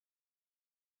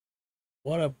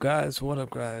What up, guys? What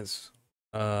up, guys?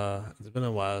 It's been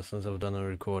a while since I've done a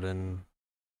recording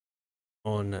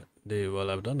on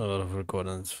I've done a lot of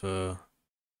recordings for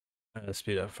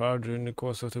Speed FR during the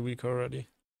course of the week already.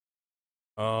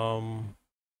 I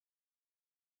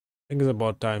think it's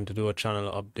about time to do a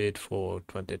channel update for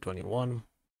 2021.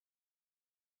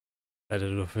 I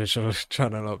did an official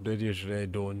channel update. Usually I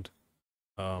don't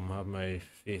have my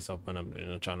face up when I'm doing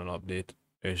a channel update.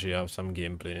 I usually have some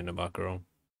gameplay in the background.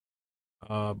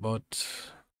 But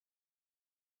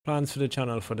plans for the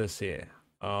channel for this year.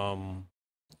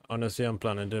 Honestly, I'm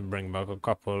planning to bring back a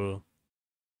couple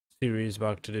series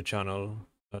back to the channel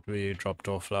that we dropped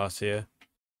off last year.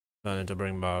 Planning to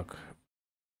bring back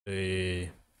the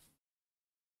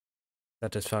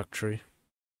Satisfactory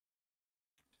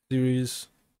series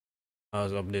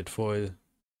as update 4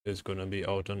 is going to be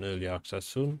out on early access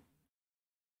soon.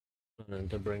 Planning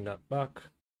to bring that back.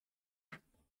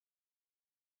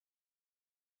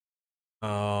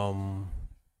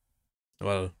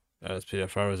 Well,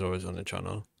 SPFR is always on the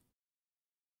channel.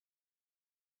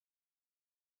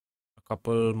 A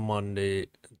couple Monday.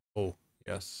 Oh,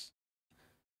 yes.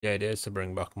 The idea is to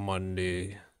bring back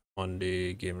Monday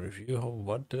game review.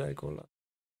 What did I call that?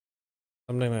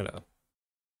 Something like that.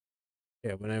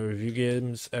 Yeah, when I review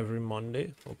games every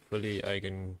Monday, hopefully I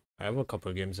have a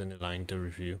couple games in the line to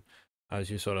review.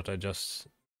 As you saw that I just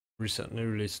recently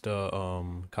released the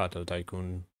Cartel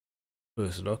Tycoon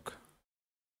first look.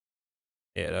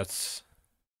 Yeah, that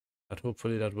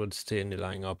hopefully that would stay in the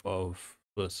lineup of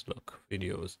first look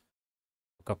videos.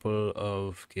 A couple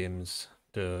of games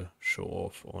to show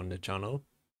off on the channel.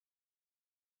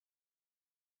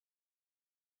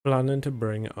 Planning to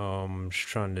bring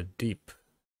Stranded Deep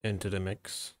into the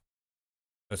mix.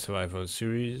 A survival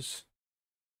series.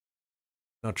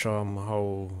 Not sure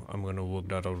how I'm gonna work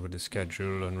that out with the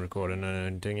schedule and recording and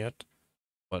anything yet.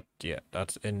 But yeah,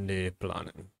 that's in the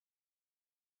planning.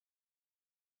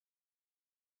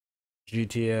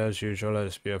 GTA as usual,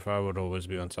 SPFR would always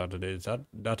be on Saturdays.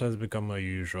 That has become a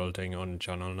usual thing on the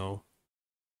channel now.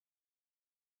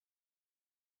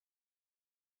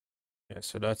 Yeah,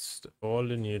 so that's all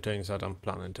the new things that I'm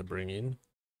planning to bring in.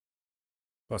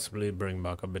 Possibly bring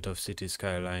back a bit of City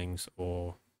Skylines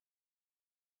or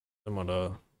some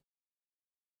other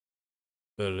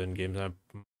Berlin games. I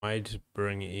might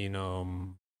bring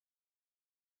in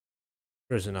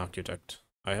Prison Architect.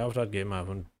 I have that game, I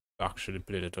haven't actually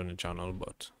played it on the channel,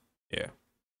 but yeah.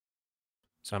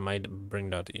 So I might bring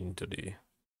that into the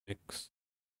mix.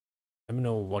 Let me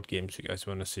know what games you guys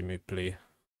want to see me play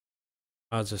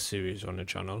as a series on the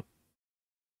channel.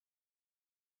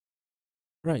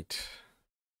 Right.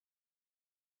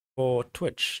 For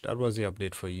Twitch, that was the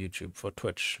update for YouTube. For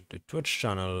Twitch, the Twitch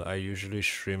channel, I usually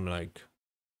stream like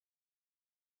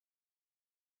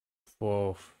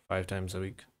 4-5 times a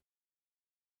week.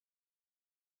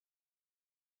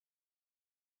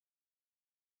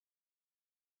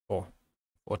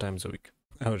 Four times a week.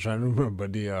 I was trying to remember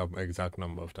the exact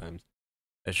number of times.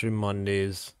 I stream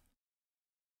Mondays,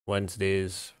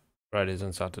 Wednesdays, Fridays,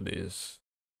 and Saturdays.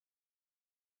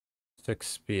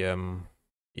 6 p.m.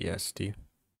 EST.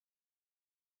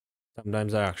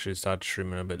 Sometimes I actually start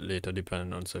streaming a bit later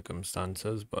depending on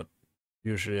circumstances, but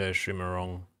usually I stream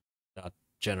around that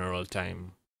general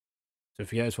time. So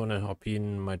if you guys want to hop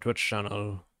in my Twitch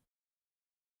channel,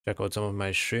 check out some of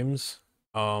my streams,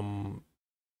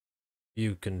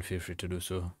 you can feel free to do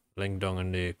so. Link down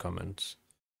in the comments.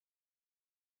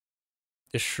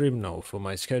 The stream now, for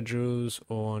my schedules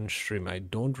on stream, I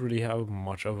don't really have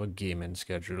much of a gaming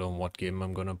schedule on what game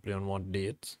I'm gonna play on what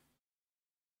dates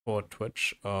for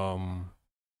Twitch. I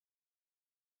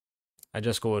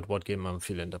just go with what game I'm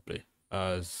feeling to play.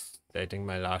 As I think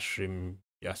my last stream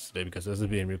yesterday, because this is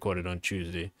being recorded on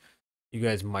Tuesday, you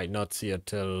guys might not see it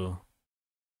till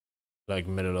like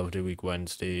middle of the week,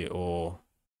 Wednesday or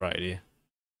Friday.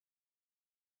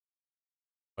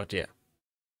 But yeah,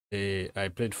 I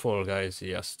played Fall Guys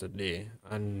yesterday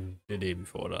and the day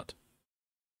before that.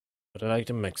 But I like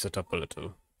to mix it up a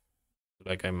little.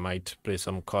 Like I might play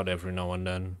some COD every now and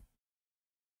then.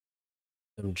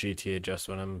 Some GTA just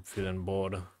when I'm feeling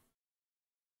bored.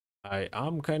 I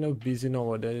am kind of busy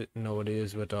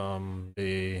nowadays with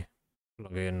the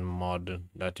plugin mod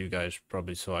that you guys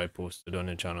probably saw I posted on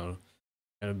the channel.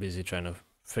 Kind of busy trying to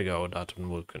figure out that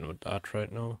and working with that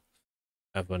right now.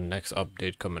 I have a next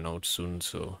update coming out soon,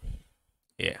 so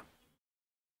yeah.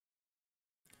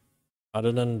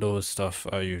 Other than those stuff,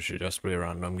 I usually just play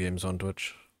random games on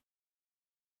Twitch.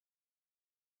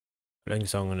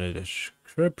 Links down in the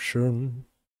description.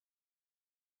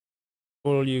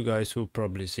 For all you guys who've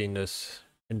probably seen this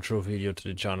intro video to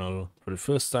the channel for the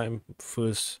first time,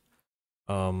 first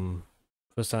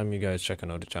First time you guys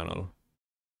checking out the channel,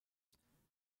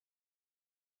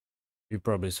 you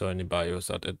probably saw in the bios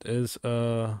that it is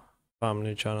a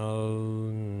family channel,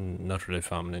 not really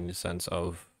family in the sense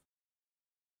of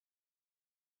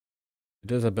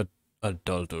it is a bit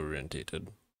adult orientated.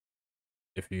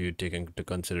 If you take into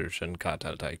consideration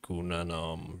Cartel Tycoon and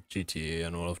GTA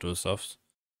and all of those stuffs,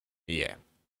 yeah.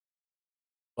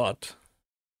 But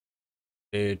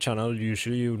the channel,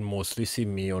 usually you mostly see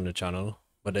me on the channel,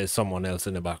 but there's someone else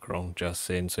in the background just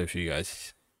saying. So if you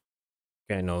guys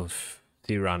kind of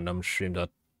see random stream that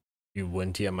you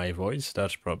won't hear my voice,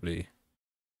 that's probably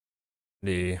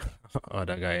the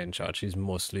other guy in charge. He's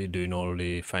mostly doing all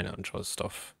the financial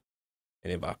stuff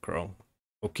in the background.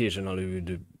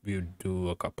 Occasionally we do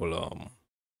a couple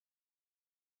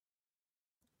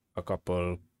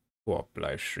co-op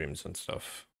live streams and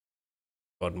stuff,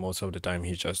 but most of the time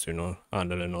he's just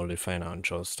handling all the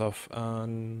financial stuff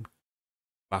and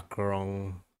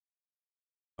background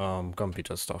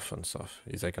computer stuff and stuff.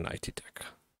 He's like an IT tech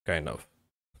kind of.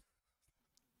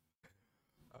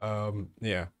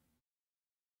 Yeah,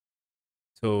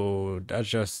 so that's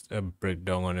just a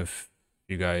breakdown on if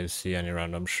you guys see any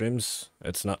random streams.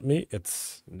 It's not me,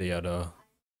 it's the other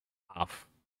half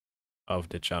of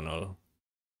the channel.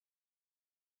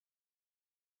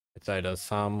 It's either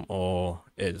Sam or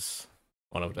is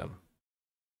one of them.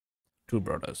 Two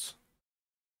brothers,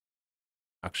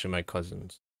 actually my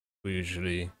cousins, who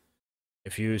usually,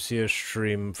 if you see a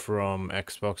stream from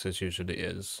Xbox, it usually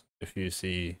is. If you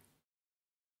see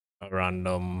a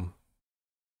random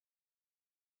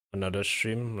another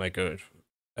stream like a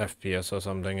FPS or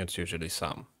something, it's usually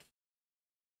Sam.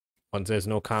 Once there's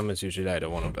no cam, it's usually either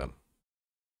one of them,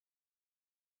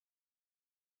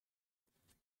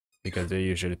 because they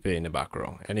usually play in the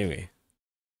background anyway.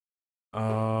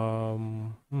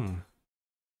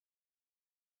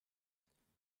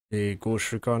 The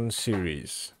Ghost Recon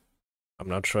series, I'm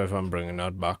not sure if I'm bringing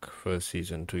that back for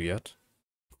season 2 yet.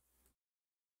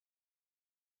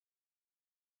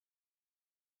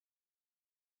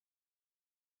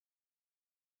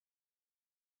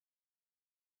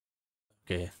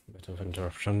 Okay, bit of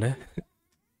interruption there.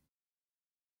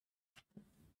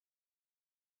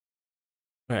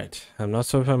 Right, I'm not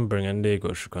sure if I'm bringing the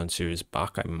Ghost Recon series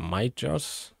back. I might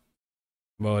just,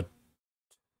 but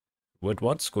with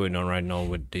what's going on right now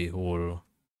with the whole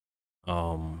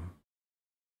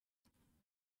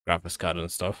graphics card and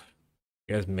stuff,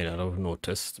 you guys may not have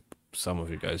noticed, some of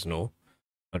you guys know,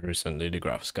 but recently the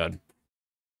graphics card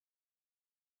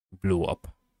blew up.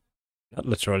 Not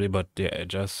literally, but yeah, it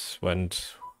just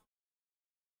went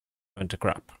to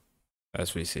crap,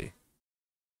 as we see.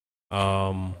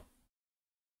 Yeah,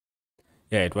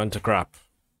 it went to crap.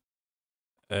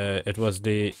 It's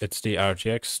the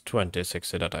RTX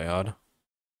 2060 that I had.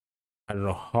 I don't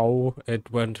know how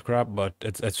it went to crap, but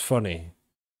it's funny.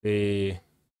 I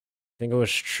think I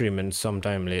was streaming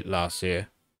sometime late last year,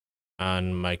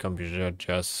 and my computer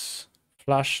just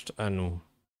flashed and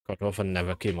cut off and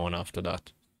never came on after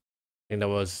that. I think that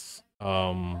was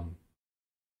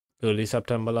early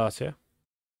September last year.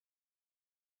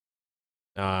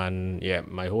 And yeah,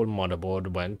 my whole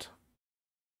motherboard went.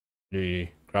 The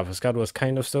graphics card was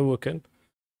kind of still working.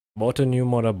 Bought a new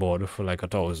motherboard for like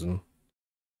 1,000.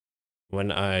 When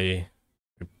I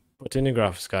put in the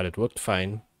graphics card, it worked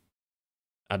fine.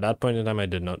 At that point in time, I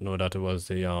did not know that it was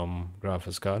the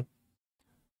graphics card.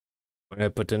 When I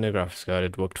put in the graphics card,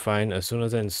 it worked fine. As soon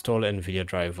as I installed NVIDIA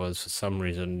drivers, for some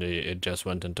reason, it just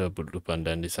went into a boot loop and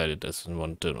then decided it doesn't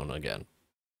want to turn on again.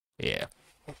 Yeah.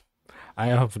 I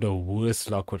have the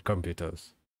worst luck with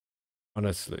computers,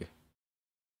 honestly.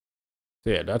 So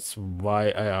yeah, that's why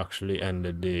I actually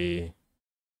ended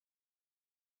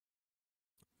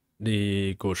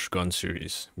the Ghost Gun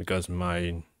series, because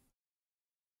my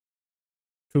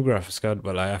two graphics card,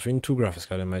 well, I have two graphics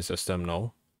card in my system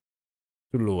now,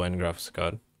 two low-end graphics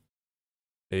card.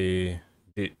 Those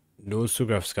two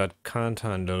graphics card can't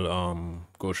handle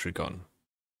Ghost Recon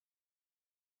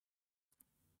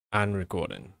and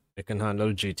recording. It can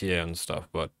handle GTA and stuff,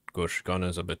 but Ghost Recon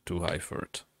is a bit too high for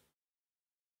it.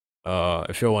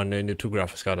 If you're wondering, the two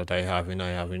graphics card that I have in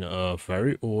a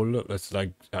very old, it's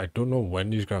like, I don't know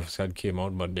when these graphics card came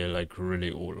out, but they're like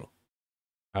really old.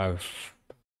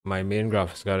 My main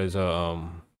graphics card is a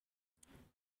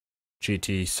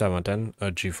GT 710,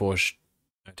 a GeForce.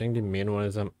 I think the main one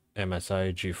is a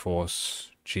MSI GeForce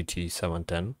GT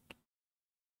 710,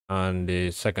 and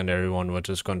the secondary one, which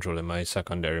is controlling my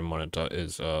secondary monitor,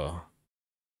 is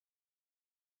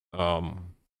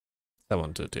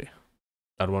 730.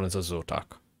 That one is a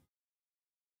Zotac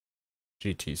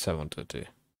GT 730.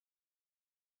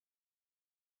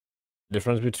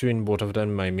 Difference between both of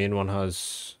them, my main one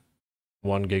has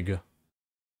 1 gig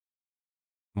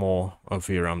more of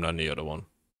VRAM than the other one.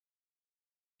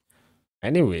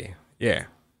 Anyway, yeah.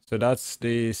 So that's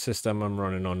the system I'm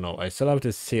running on now. I still have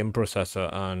the same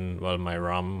processor, and well, my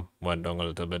RAM went down a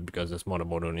little bit because this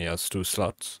motherboard only has 2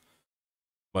 slots.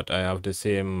 But I have the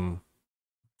same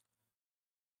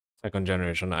 2nd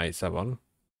generation i7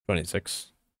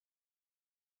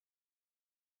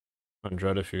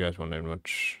 2600 if you guys wondering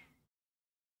which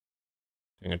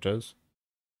thing it is.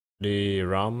 The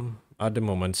RAM at the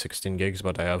moment 16 gigs,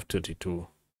 but I have 32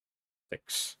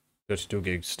 sticks. 32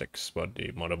 gig sticks, but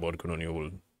the motherboard can only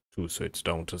hold 2, so it's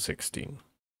down to 16.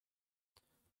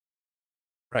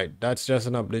 Right, that's just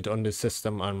an update on the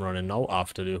system I'm running now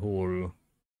after the whole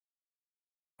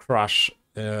crash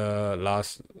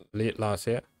late last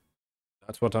year.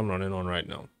 That's what I'm running on right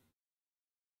now.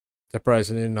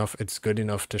 Surprisingly enough, it's good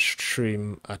enough to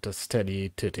stream at a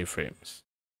steady 30 frames,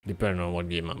 depending on what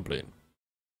game I'm playing.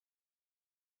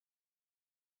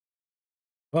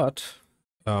 But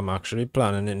I'm actually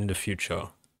planning in the future.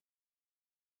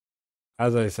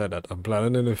 As I said that, I'm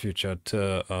planning in the future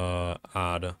to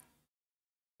add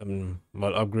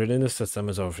well, upgrading the system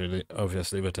is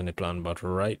obviously within the plan, but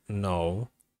right now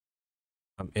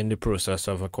I'm in the process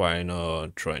of acquiring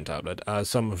a drawing tablet. As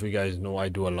some of you guys know, I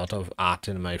do a lot of art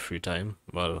in my free time,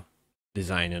 well,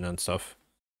 designing and stuff.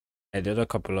 I did a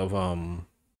couple of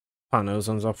panels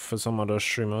and stuff for some other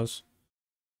streamers,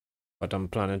 but I'm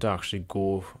planning to actually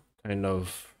go kind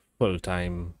of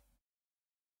full-time,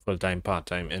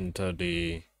 part-time into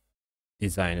the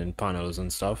designing panels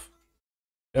and stuff,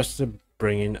 just to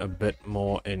bring in a bit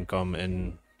more income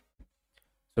in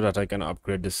so that I can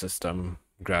upgrade the system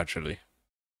gradually,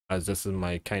 as this is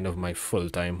my kind of my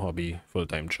full-time hobby,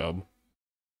 full-time job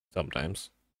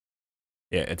sometimes.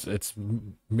 Yeah, it's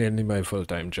mainly my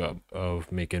full-time job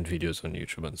of making videos on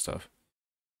YouTube and stuff.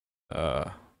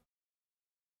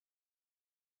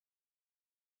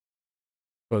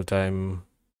 Full-time,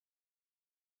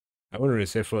 I wouldn't really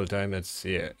say full-time,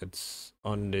 it's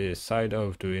on the side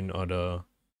of doing other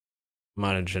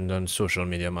managing and social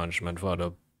media management for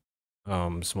other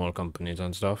small companies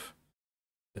and stuff.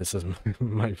 This is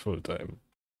my full-time.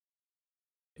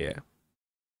 Yeah.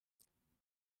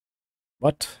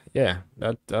 But yeah,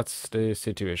 that's the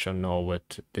situation now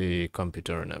with the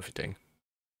computer and everything.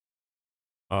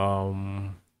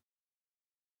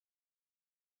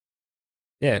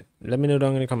 Yeah, let me know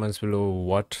down in the comments below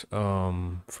what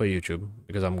for YouTube,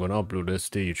 because I'm gonna upload this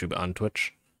to YouTube and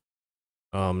Twitch.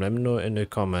 Let me know in the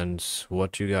comments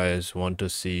what you guys want to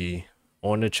see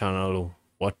on the channel,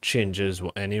 what changes,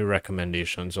 any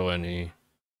recommendations or any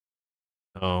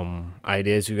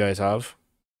ideas you guys have.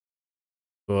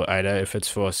 So either if it's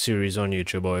for a series on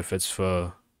YouTube or if it's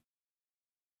for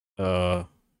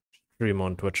stream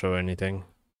on Twitch or anything.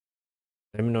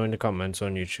 Let me know in the comments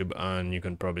on YouTube, and you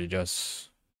can probably just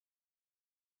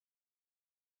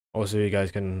also, you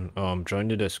guys can join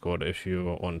the Discord if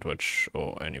you're on Twitch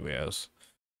or anywhere else.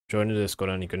 Join the Discord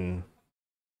and you can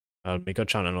make a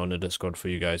channel on the Discord for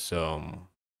you guys.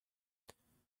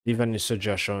 Leave any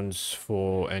suggestions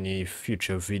for any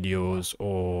future videos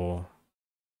or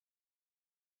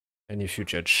any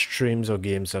future streams or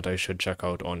games that I should check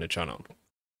out on the channel.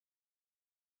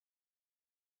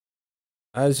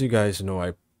 As you guys know,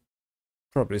 I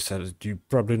probably said it, you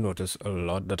probably notice a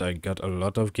lot that I got a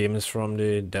lot of games from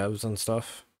the devs and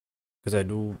stuff, because I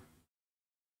do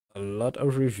a lot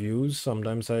of reviews.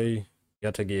 Sometimes I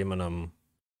get a game and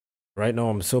right now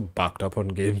I'm so backed up on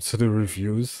games to the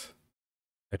reviews.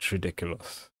 It's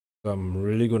ridiculous. So I'm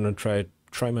really gonna try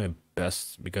my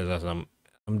best, because as I'm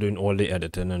doing all the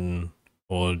editing and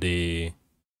all the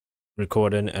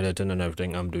recording, editing and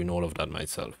everything, I'm doing all of that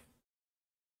myself.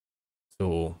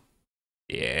 So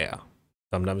yeah.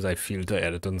 Sometimes I feel to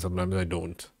edit and sometimes I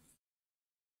don't.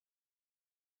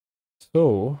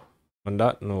 So on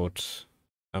that note,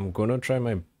 I'm gonna try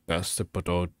my best to put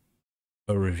out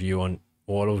a review on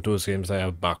all of those games I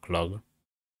have backlog,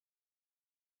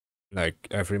 like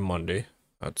every Monday.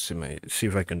 Let's see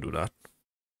if I can do that.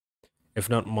 If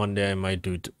not Monday, I might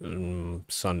do it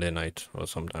Sunday night or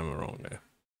sometime around there,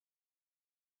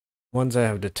 once I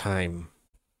have the time.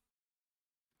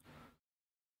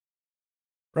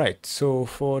 Right, so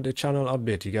for the channel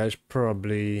update, you guys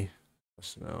probably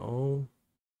just know.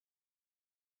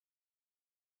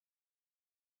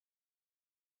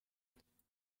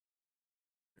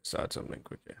 Start something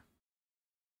quick here.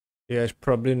 You guys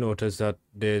probably noticed that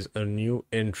there's a new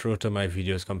intro to my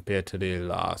videos compared to the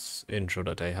last intro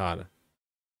that I had.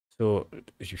 So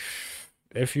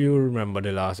if you remember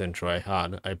the last intro I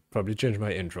had, I probably changed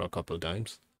my intro a couple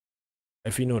times.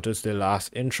 If you notice the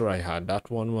last intro I had, that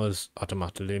one was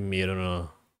automatically made on a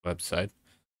website.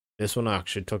 This one I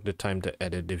actually took the time to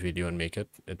edit the video and make it.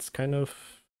 It's kind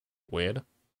of weird,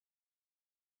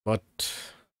 but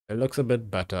it looks a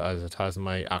bit better as it has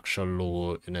my actual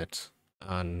logo in it,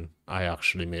 and I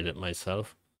actually made it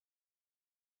myself.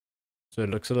 So it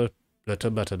looks a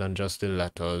little better than just the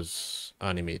letters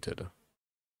animated.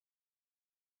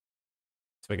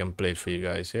 So I can play it for you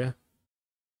guys here.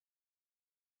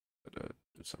 Do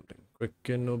something quick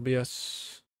in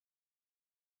OBS.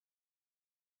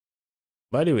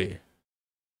 By the way,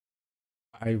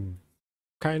 I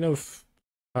kind of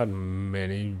had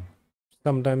many.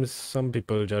 Sometimes some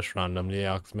people just randomly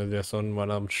ask me this on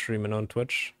when I'm streaming on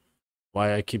Twitch,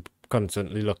 why I keep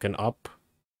constantly looking up.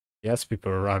 Yes,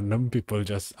 random people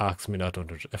just ask me that on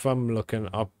Twitch. If I'm looking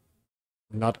up,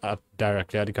 not at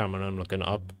directly at the camera, I'm looking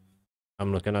up.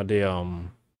 I'm looking at the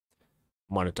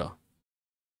monitor.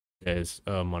 There's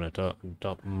a monitor on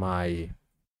top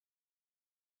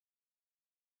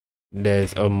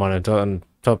there's a monitor on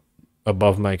top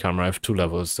above my camera. I have two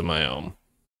levels to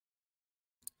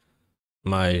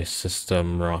my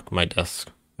system rack, my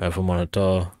desk. I have a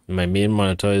monitor. My main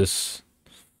monitor is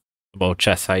about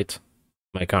chest height.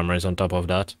 My camera is on top of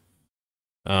that.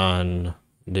 And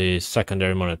the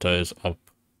secondary monitor is up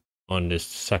on this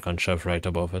second shelf right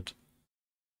above it.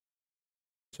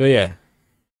 So yeah,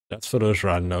 that's for those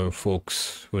random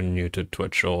folks who are new to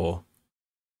Twitch or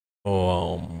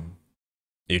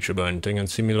YouTube or anything and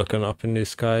see me looking up in the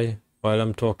sky while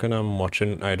I'm talking. I'm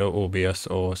watching either OBS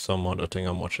or some other thing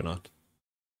I'm watching at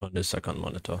on the second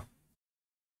monitor.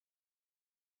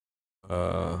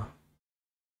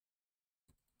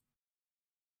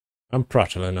 I'm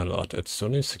prattling a lot. It's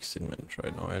only 16 minutes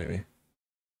right now anyway.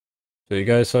 So you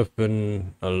guys have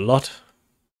been a lot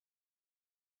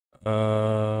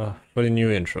for the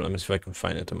new intro. Let me see if I can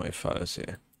find it in my files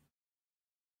here.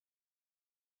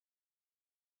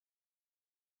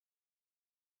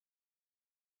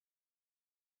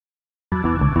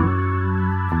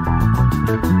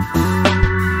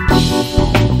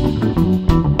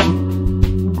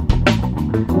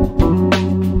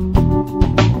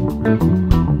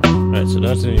 Right, so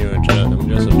that's the new intro. Let me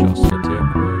just adjust it here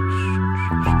quick.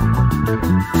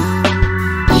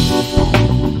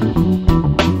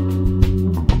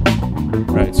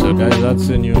 Right, so guys, that's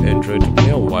the new intro. It took me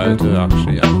a while to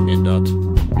actually animate that.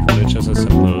 It's just a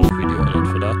simple video edit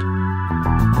for that.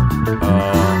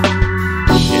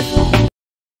 Yeah.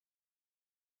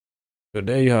 So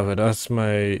there you have it. That's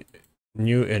my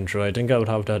new intro. I think I would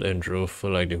have that intro for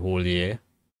like the whole year.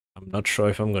 I'm not sure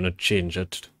if I'm gonna change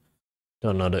it to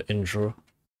another intro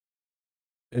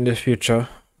in the future,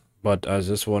 but as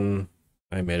this one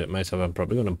I made it myself, I'm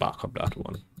probably gonna back up that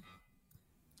one.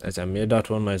 As I made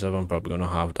that one myself, I'm probably gonna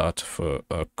have that for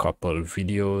a couple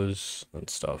videos and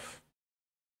stuff.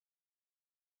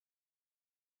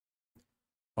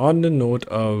 On the note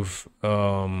of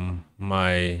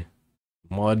my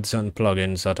mods and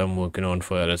plugins that I'm working on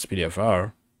for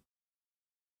LSPDFR,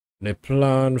 the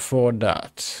plan for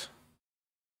that.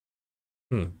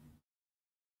 I'm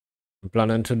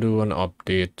planning to do an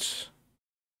update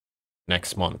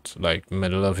next month, like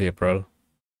middle of April.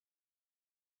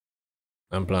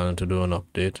 I'm planning to do an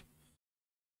update,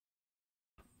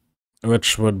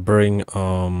 which would bring,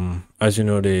 as you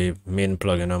know, the main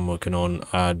plugin I'm working on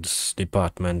adds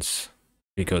departments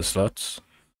speaker slots.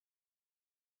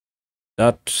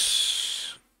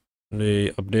 That's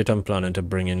the update I'm planning to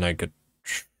bring in like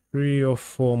 3 or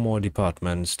 4 more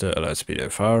departments to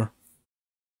LSPDFR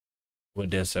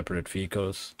with their separate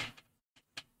vehicles.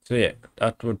 So yeah,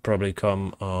 that would probably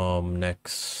come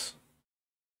next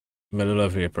middle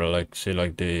of April, like say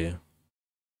like the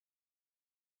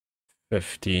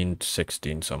 15th,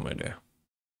 16th, somewhere there.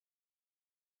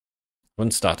 I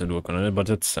haven't started working on it, but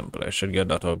it's simple. I should get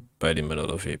that up by the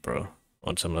middle of April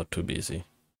once I'm not too busy.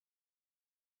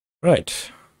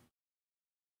 Right.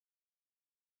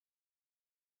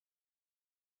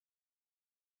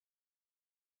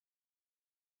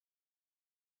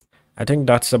 I think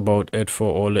that's about it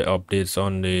for all the updates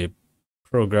on the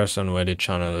progress and where the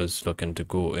channel is looking to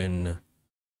go in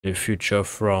the future,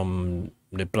 from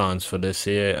the plans for this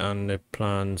year and the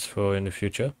plans for in the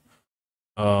future.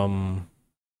 To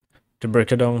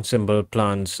break it down, simple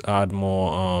plans add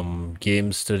more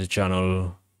games to the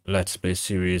channel, let's play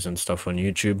series and stuff on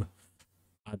YouTube.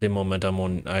 At the moment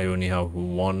I only have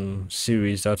one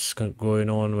series that's going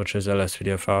on, which is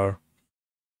LSPDFR.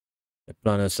 The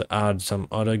plan is to add some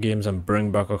other games and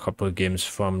bring back a couple of games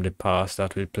from the past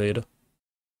that we played,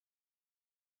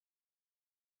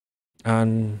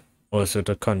 and also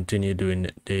to continue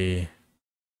doing the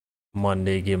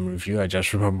Monday game review. I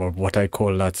just remembered what I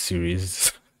call that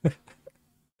series.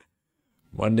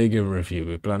 Monday game review.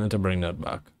 We're planning to bring that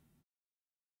back.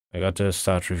 I got to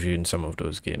start reviewing some of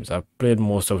those games. I've played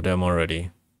most of them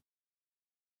already,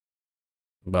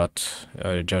 but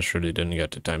I just really didn't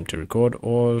get the time to record,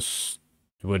 or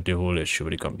with the whole issue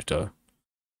with the computer,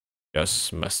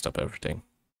 just messed up everything.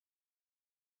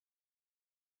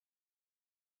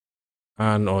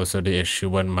 And also the issue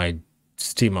when my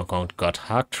Steam account got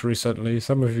hacked recently.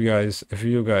 Some of you guys, if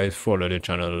you guys follow the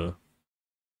channel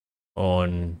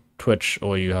on Twitch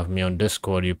or you have me on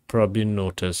Discord, you probably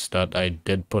noticed that I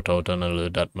did put out an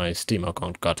alert that my Steam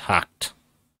account got hacked.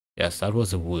 Yes, that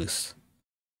was the worst.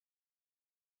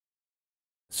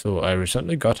 So I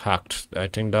recently got hacked. I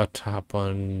think that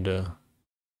happened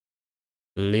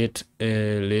late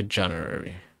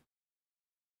January.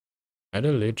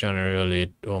 Either late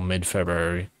January or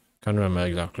mid-February. Can't remember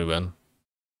exactly when.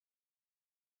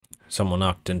 Someone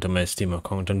hacked into my Steam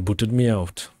account and booted me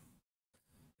out.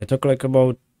 It took like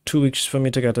about 2 weeks for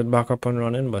me to get it back up and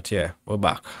running, but yeah, we're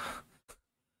back.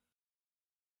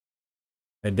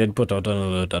 I did put out an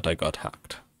alert that I got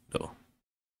hacked, though.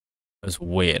 It's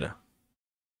weird.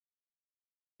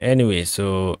 Anyway,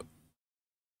 so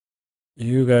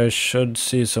you guys should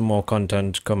see some more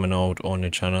content coming out on the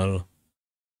channel.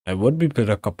 I would be playing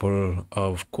a couple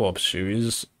of co-op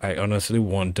series. I honestly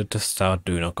wanted to start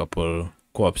doing a couple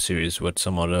co-op series with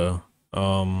some other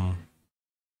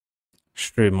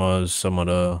streamers, some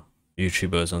other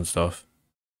YouTubers and stuff.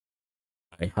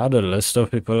 I had a list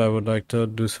of people I would like to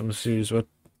do some series with.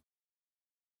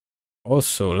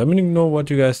 Also, let me know what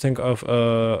you guys think of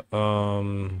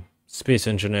Space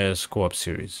Engineers co-op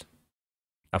series.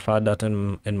 I've had that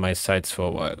in my sights for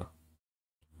a while.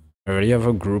 I already have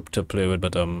a group to play with,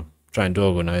 but I'm trying to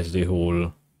organize the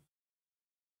whole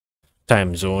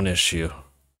time zone issue.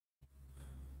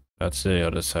 That's the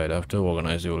other side. I have to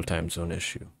organize the whole time zone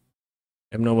issue.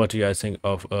 Let me know what you guys think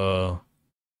of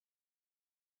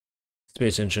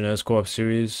Space Engineers co-op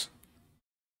series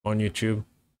on YouTube.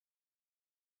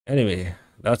 Anyway,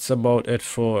 that's about it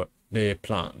for the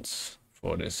plans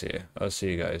for this year. I'll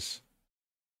see you guys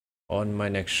on my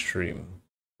next stream,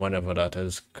 whenever that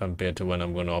is, compared to when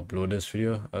I'm going to upload this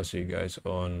video. I'll see you guys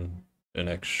on the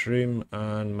next stream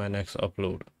and my next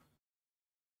upload.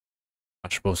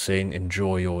 Ashbo saying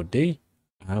enjoy your day.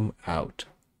 I'm out.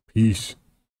 Peace.